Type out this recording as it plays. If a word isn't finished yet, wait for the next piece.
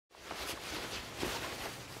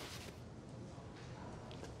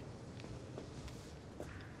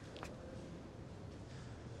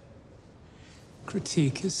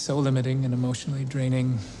critique is so limiting and emotionally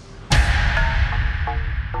draining.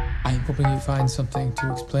 I'm hoping you find something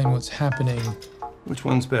to explain what's happening. Which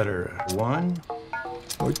one's better, 1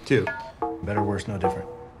 or 2? Better, worse, no different.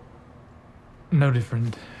 No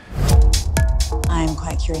different. I'm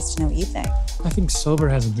quite curious to know what you think. I think sober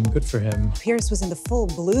hasn't been good for him. Pierce was in the full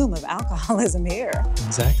bloom of alcoholism here.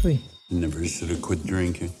 Exactly. Never should have quit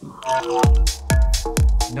drinking.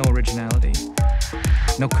 No originality.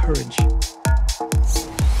 No courage.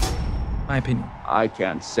 My opinion. I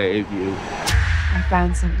can't save you. I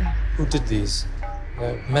found something. Who did these?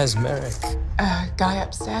 Mesmeric. A guy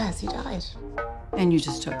upstairs, he died. And you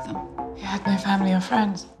just took them. He had no family or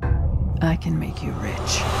friends. I can make you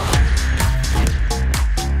rich.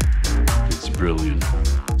 It's brilliant.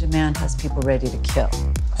 Demand has people ready to kill.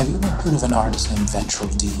 Have you ever heard of an artist named Ventral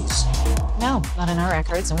D's? No, not in our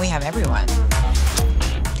records, and we have everyone.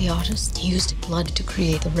 The artist used blood to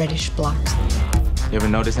create the reddish blacks. You ever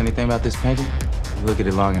notice anything about this painting? You look at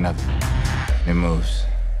it long enough, it moves.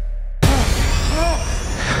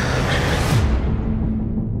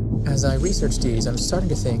 As I research these, I'm starting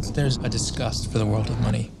to think there's a disgust for the world of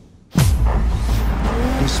money.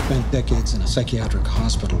 We spent decades in a psychiatric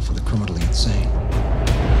hospital for the criminally insane.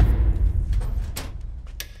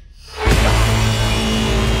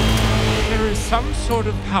 There is some sort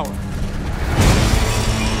of power.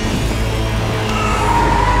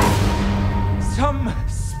 Some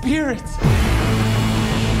spirit.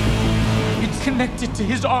 It's connected to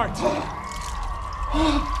his art.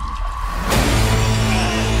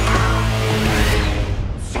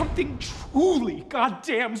 Something truly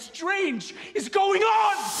goddamn strange is going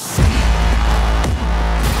on!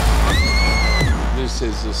 This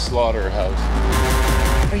is a slaughterhouse.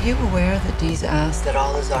 Are you aware that Dee's asked that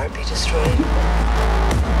all his art be destroyed?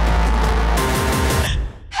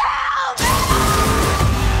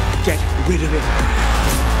 Get rid of it.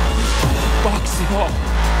 Box it all.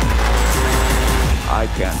 I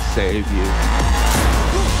can't save you.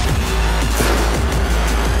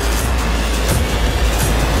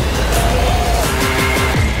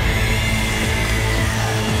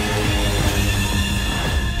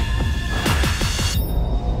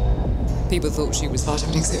 People thought she was part of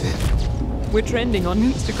an exhibit. We're trending on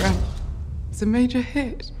Instagram. It's a major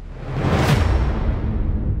hit.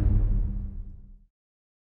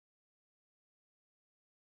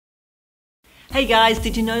 Hey guys,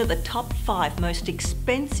 did you know that the top 5 most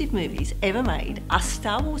expensive movies ever made are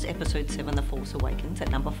Star Wars Episode 7 The Force Awakens at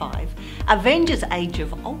number 5, Avengers Age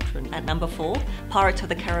of Ultron at number 4, Pirates of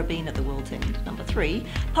the Caribbean at the World's End at number 3,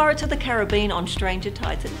 Pirates of the Caribbean on Stranger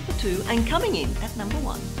Tides at number 2, and coming in at number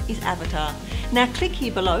 1 is Avatar. Now click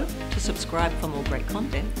here below to subscribe for more great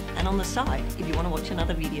content, and on the side if you want to watch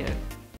another video.